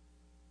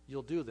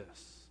 you'll do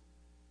this.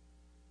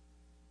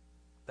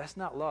 That's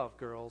not love,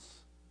 girls.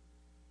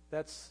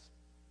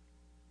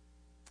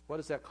 What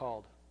is that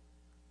called?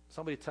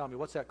 Somebody tell me,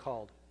 what's that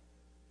called?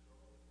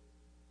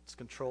 It's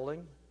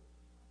controlling.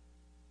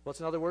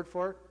 What's another word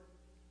for it?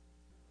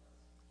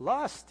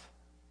 Lust.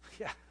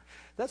 Yeah,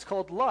 that's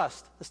called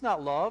lust. It's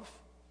not love.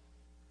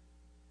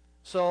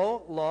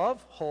 So,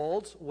 love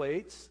holds,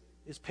 waits,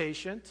 is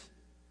patient,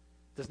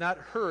 does not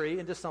hurry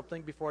into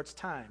something before it's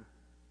time.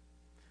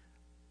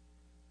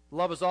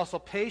 Love is also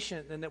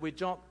patient in that we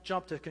don't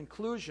jump to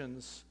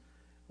conclusions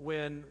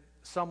when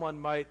someone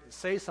might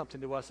say something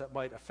to us that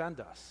might offend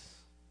us.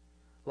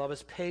 Love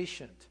is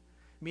patient,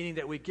 meaning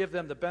that we give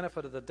them the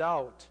benefit of the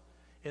doubt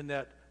in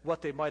that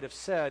what they might have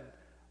said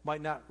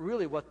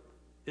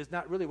is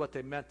not really what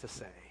they meant to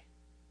say.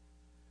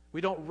 We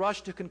don't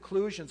rush to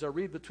conclusions or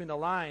read between the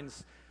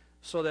lines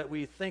so that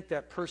we think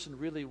that person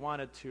really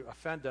wanted to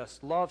offend us.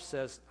 Love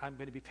says, I'm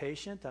going to be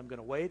patient, I'm going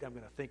to wait, I'm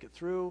going to think it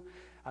through,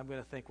 I'm going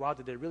to think, wow,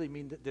 did they really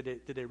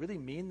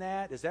mean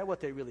that? Is that what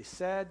they really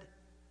said?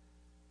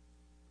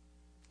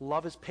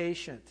 Love is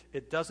patient.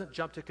 It doesn't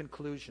jump to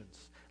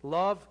conclusions.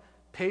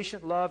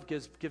 Patient love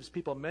gives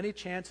people many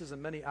chances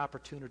and many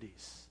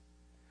opportunities.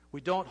 We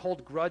don't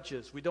hold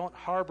grudges. We don't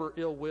harbor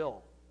ill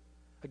will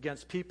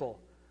against people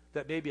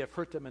that maybe have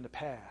hurt them in the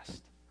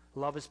past.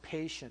 Love is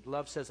patient.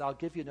 Love says, I'll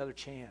give you another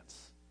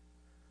chance.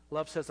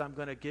 Love says, I'm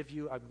going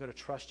to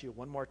trust you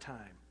one more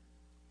time.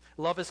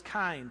 Love is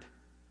kind.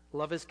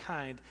 Love is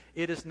kind.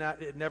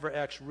 It never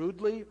acts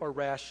rudely or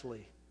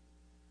rashly.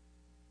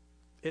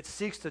 It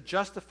seeks to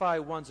justify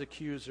one's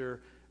accuser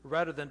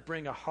rather than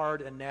bring a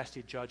hard and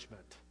nasty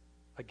judgment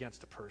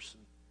against a person.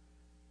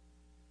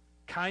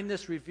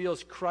 Kindness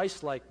reveals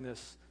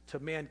Christ-likeness to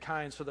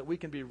mankind so that we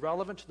can be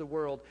relevant to the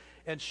world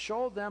and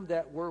show them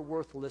that we're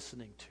worth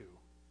listening to.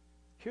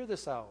 Hear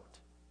this out.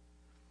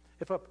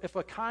 If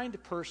a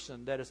kind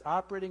person that is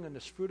operating in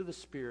this fruit of the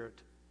Spirit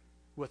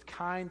with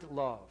kind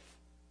love,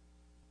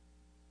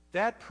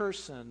 that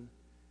person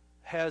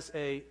has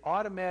an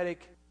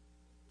automatic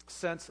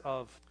sense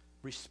of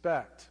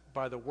respect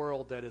by the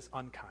world that is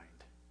unkind.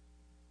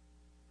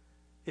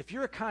 If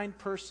you're a kind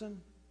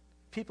person,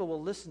 people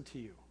will listen to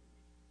you.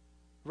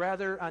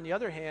 Rather, on the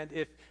other hand,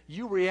 if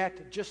you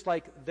react just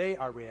like they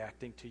are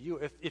reacting to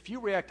you, if you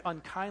react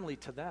unkindly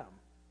to them,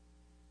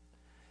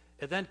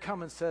 and then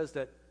come and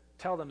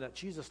tell them that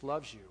Jesus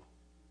loves you,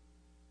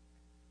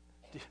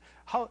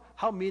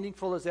 how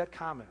meaningful is that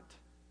comment?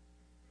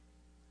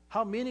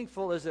 How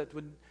meaningful is it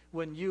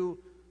when you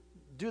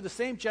do the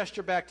same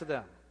gesture back to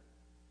them,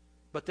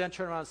 but then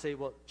turn around and say,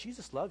 well,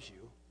 Jesus loves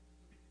you?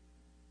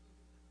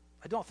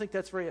 I don't think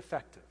that's very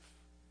effective.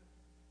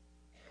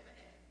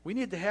 We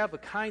need to have a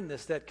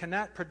kindness that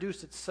cannot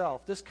produce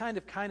itself. This kind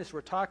of kindness we're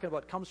talking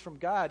about comes from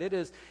God. It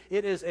is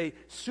a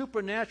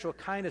supernatural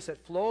kindness that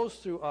flows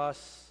through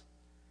us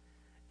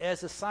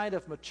as a sign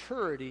of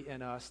maturity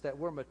in us, that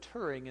we're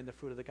maturing in the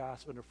fruit of the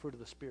gospel and the fruit of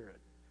the Spirit.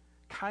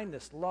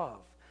 Kindness,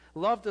 love.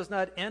 Love does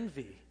not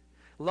envy.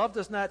 Love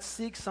does not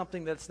seek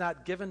something that's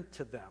not given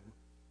to them.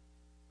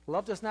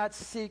 Love does not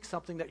seek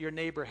something that your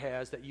neighbor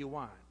has that you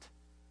want.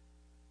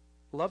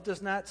 Love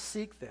does not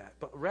seek that,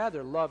 but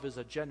rather love is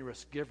a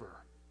generous giver.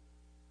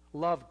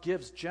 Love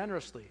gives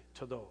generously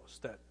to those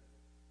that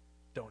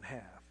don't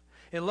have.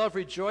 And love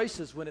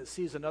rejoices when it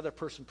sees another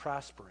person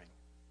prospering.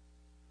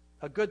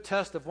 A good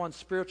test of one's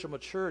spiritual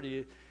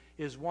maturity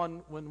is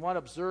when one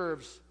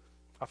observes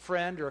a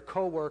friend or a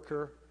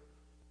coworker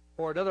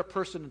or another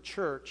person in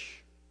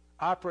church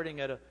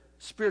operating at a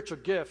spiritual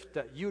gift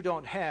that you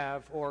don't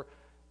have, or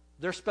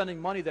they're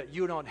spending money that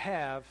you don't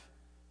have,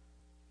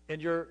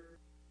 and you're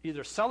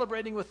either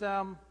celebrating with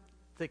them,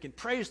 thinking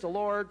praise the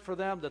Lord for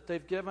them that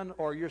they've given,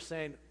 or you're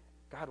saying,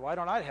 God, why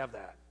don't I have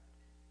that?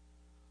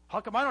 How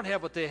come I don't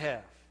have what they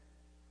have?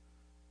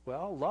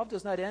 Well, love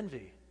does not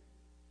envy.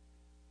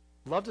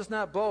 Love does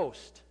not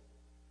boast.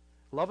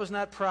 Love is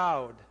not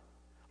proud.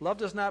 Love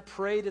does not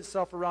parade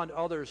itself around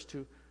others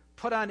to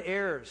put on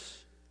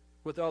airs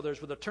with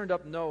others with a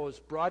turned-up nose,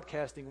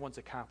 broadcasting one's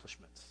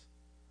accomplishments.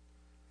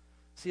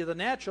 See, the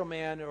natural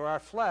man, or our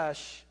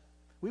flesh,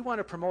 we want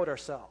to promote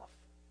ourselves.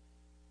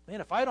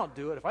 Man, if I don't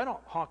do it, if I don't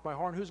honk my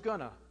horn, who's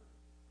gonna?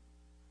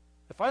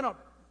 If I don't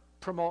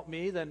promote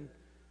me, then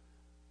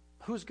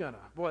who's gonna?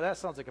 Boy, that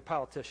sounds like a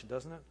politician,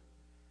 doesn't it?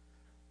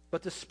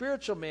 But the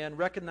spiritual man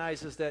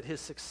recognizes that his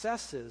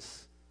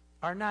successes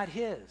are not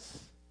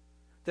his.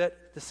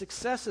 that the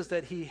successes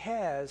that he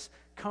has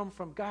come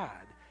from God,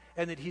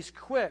 and that he's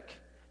quick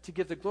to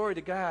give the glory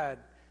to God,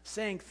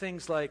 saying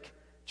things like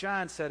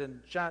John said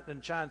in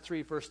John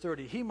 3, verse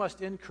 30, he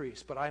must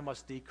increase, but I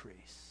must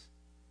decrease.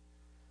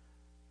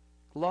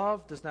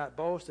 Love does not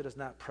boast, it is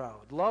not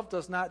proud. Love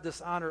does not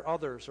dishonor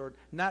others, or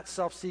not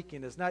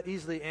self-seeking, is not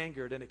easily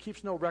angered, and it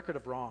keeps no record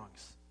of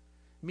wrongs.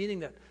 Meaning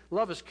that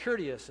love is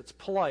courteous, it's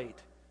polite,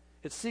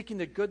 it's seeking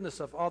the goodness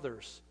of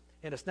others,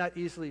 and it's not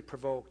easily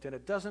provoked, and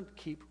it doesn't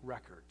keep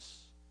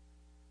records.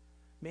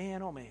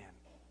 Man, oh man.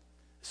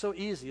 So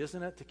easy,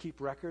 isn't it, to keep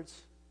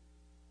records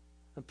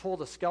and pull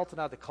the skeleton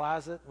out of the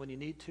closet when you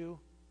need to?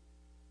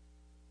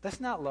 That's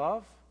not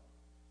love.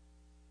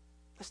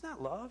 That's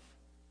not love.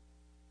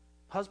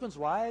 Husbands,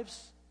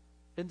 wives,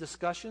 in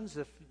discussions,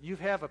 if you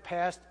have a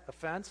past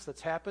offense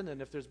that's happened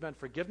and if there's been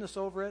forgiveness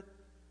over it,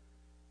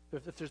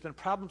 if there's been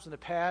problems in the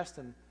past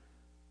and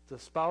the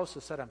spouse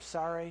has said, I'm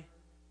sorry,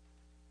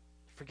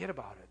 forget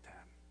about it then.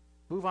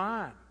 Move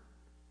on.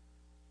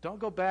 Don't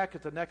go back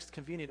at the next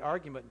convenient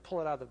argument and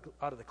pull it out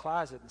of the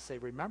closet and say,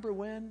 remember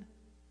when?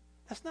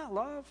 That's not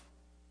love.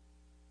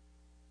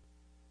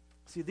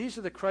 See, these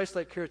are the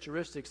Christ-like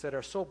characteristics that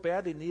are so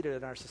badly needed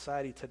in our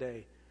society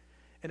today.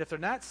 And if they're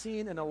not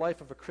seen in the life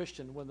of a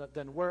Christian,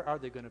 then where are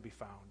they going to be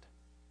found?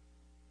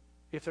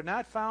 If they're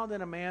not found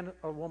in a man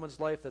or woman's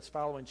life that's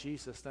following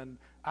Jesus, then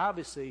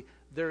obviously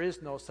there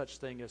is no such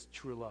thing as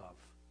true love.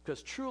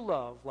 Because true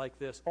love like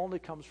this only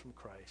comes from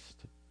Christ.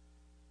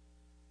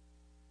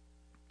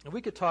 And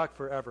we could talk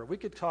forever. We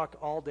could talk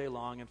all day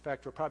long. In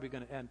fact, we're probably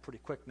going to end pretty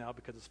quick now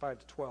because it's 5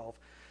 to 12.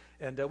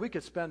 And we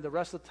could spend the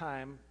rest of the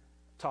time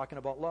talking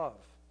about love.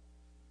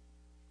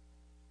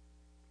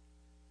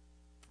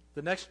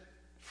 The next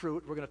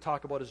fruit we're going to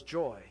talk about is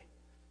joy.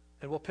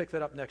 And we'll pick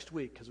that up next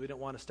week because we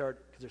don't want to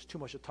start because there's too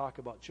much to talk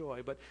about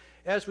joy. But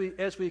as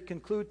we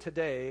conclude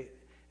today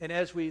and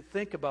as we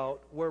think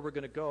about where we're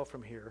going to go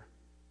from here,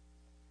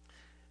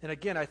 and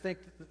again, I think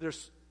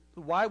there's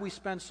why we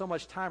spend so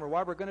much time, or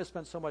why we're going to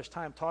spend so much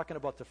time talking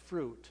about the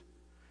fruit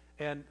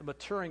and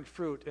maturing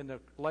fruit in the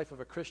life of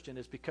a Christian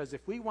is because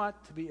if we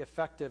want to be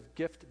effective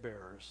gift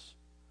bearers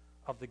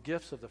of the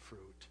gifts of the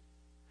fruit,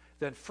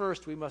 then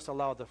first we must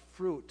allow the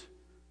fruit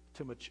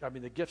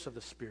the gifts of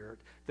the Spirit,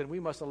 then we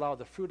must allow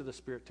the fruit of the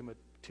Spirit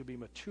to be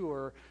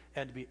mature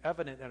and to be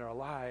evident in our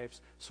lives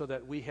so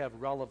that we have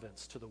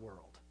relevance to the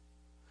world.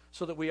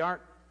 So that we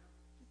aren't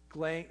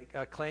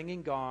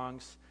clanging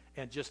gongs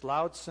and just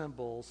loud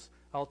cymbals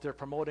out there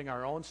promoting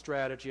our own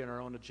strategy and our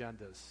own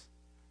agendas.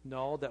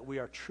 No, that we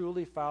are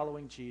truly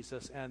following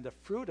Jesus, and the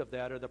fruit of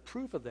that, or the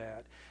proof of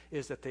that,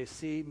 is that they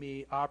see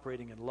me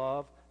operating in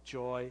love,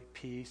 joy,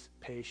 peace,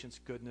 patience,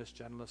 goodness,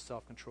 gentleness,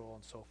 self-control,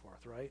 and so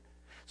forth, right?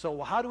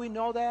 So how do we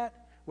know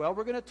that? Well,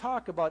 we're going to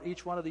talk about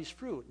each one of these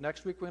fruit.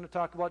 Next week we're going to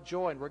talk about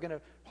joy, and we're going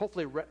to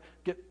hopefully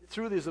get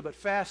through these a bit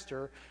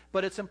faster.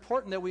 But it's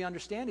important that we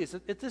understand these.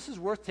 This is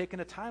worth taking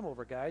the time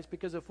over, guys,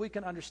 because if we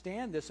can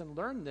understand this and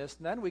learn this,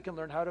 then we can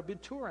learn how to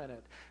mature in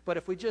it. But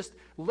if we just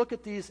look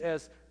at these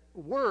as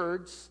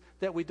words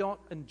that we don't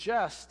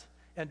ingest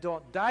and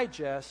don't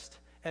digest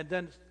and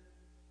then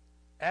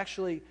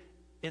actually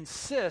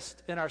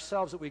insist in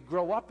ourselves that we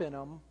grow up in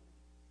them,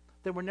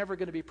 then we're never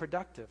going to be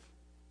productive.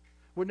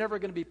 We're never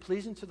going to be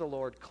pleasing to the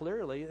Lord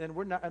clearly, and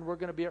we're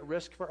going to be at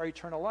risk for our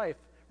eternal life.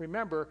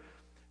 Remember,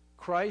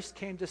 Christ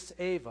came to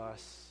save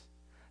us,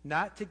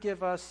 not to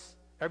give us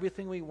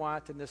everything we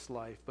want in this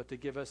life, but to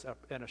give us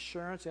an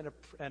assurance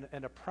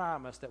and a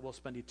promise that we'll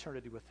spend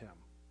eternity with Him.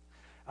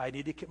 I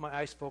need to keep my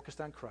eyes focused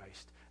on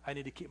Christ. I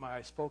need to keep my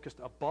eyes focused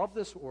above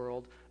this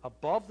world,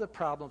 above the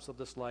problems of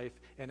this life,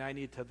 and I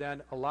need to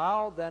then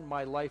allow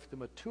my life to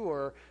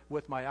mature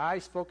with my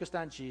eyes focused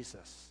on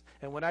Jesus.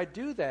 And when I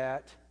do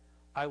that,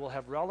 I will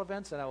have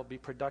relevance and I will be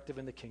productive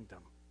in the kingdom.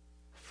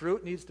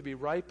 Fruit needs to be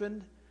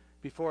ripened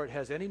before it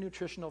has any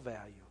nutritional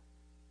value.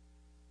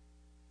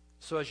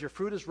 So as your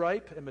fruit is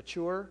ripe and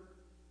mature,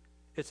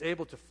 it's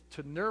able to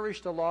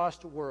nourish the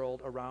lost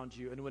world around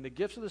you. And when the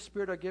gifts of the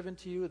Spirit are given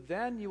to you,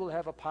 then you will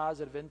have a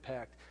positive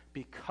impact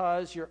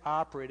because you're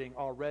operating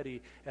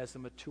already as a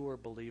mature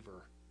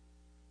believer.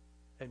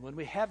 And when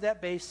we have that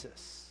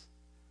basis,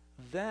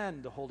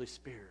 then the Holy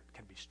Spirit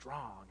can be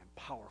strong and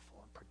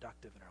powerful and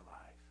productive in our life.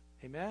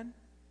 Amen?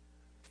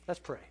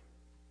 Let's pray.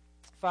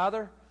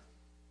 Father,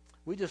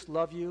 we just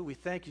love you. We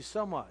thank you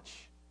so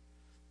much.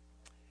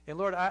 And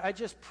Lord, I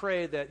just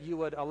pray that you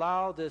would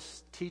allow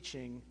this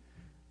teaching.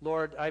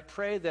 Lord, I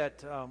pray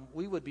that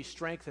we would be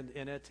strengthened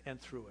in it and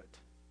through it.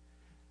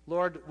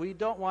 Lord, we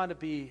don't want to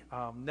be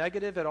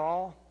negative at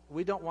all.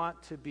 We don't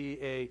want to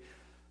be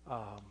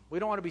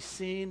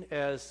seen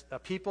as a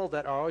people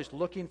that are always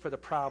looking for the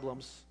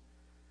problems.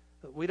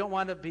 We don't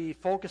want to be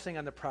focusing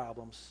on the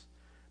problems.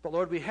 But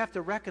Lord, we have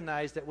to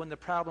recognize that when the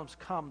problems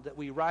come, that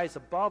we rise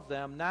above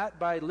them, not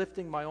by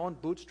lifting my own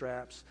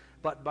bootstraps,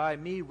 but by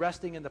me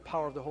resting in the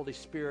power of the Holy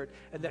Spirit,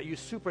 and that you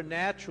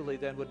supernaturally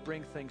then would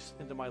bring things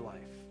into my life.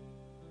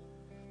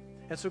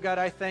 And so, God,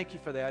 I thank you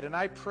for that. And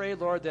I pray,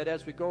 Lord, that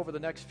as we go over the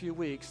next few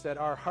weeks, that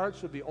our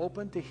hearts would be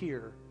open to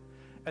hear,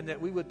 and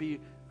that we would be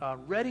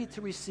ready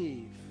to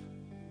receive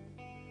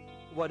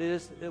what it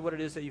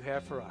is that you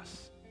have for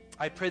us.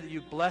 I pray that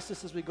you bless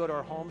us as we go to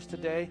our homes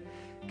today.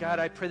 God,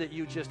 I pray that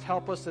you just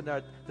help us in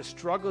the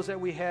struggles that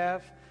we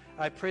have.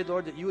 I pray,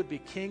 Lord, that you would be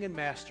king and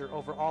master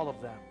over all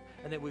of them,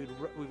 and that we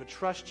would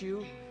trust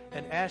you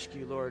and ask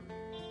you, Lord,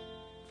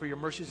 for your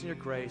mercies and your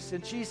grace.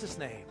 In Jesus'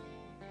 name,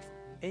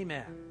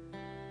 amen.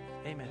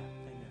 Amen.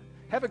 Amen.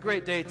 Have a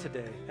great day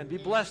today, and be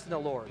blessed in the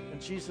Lord. In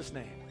Jesus'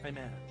 name,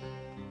 amen.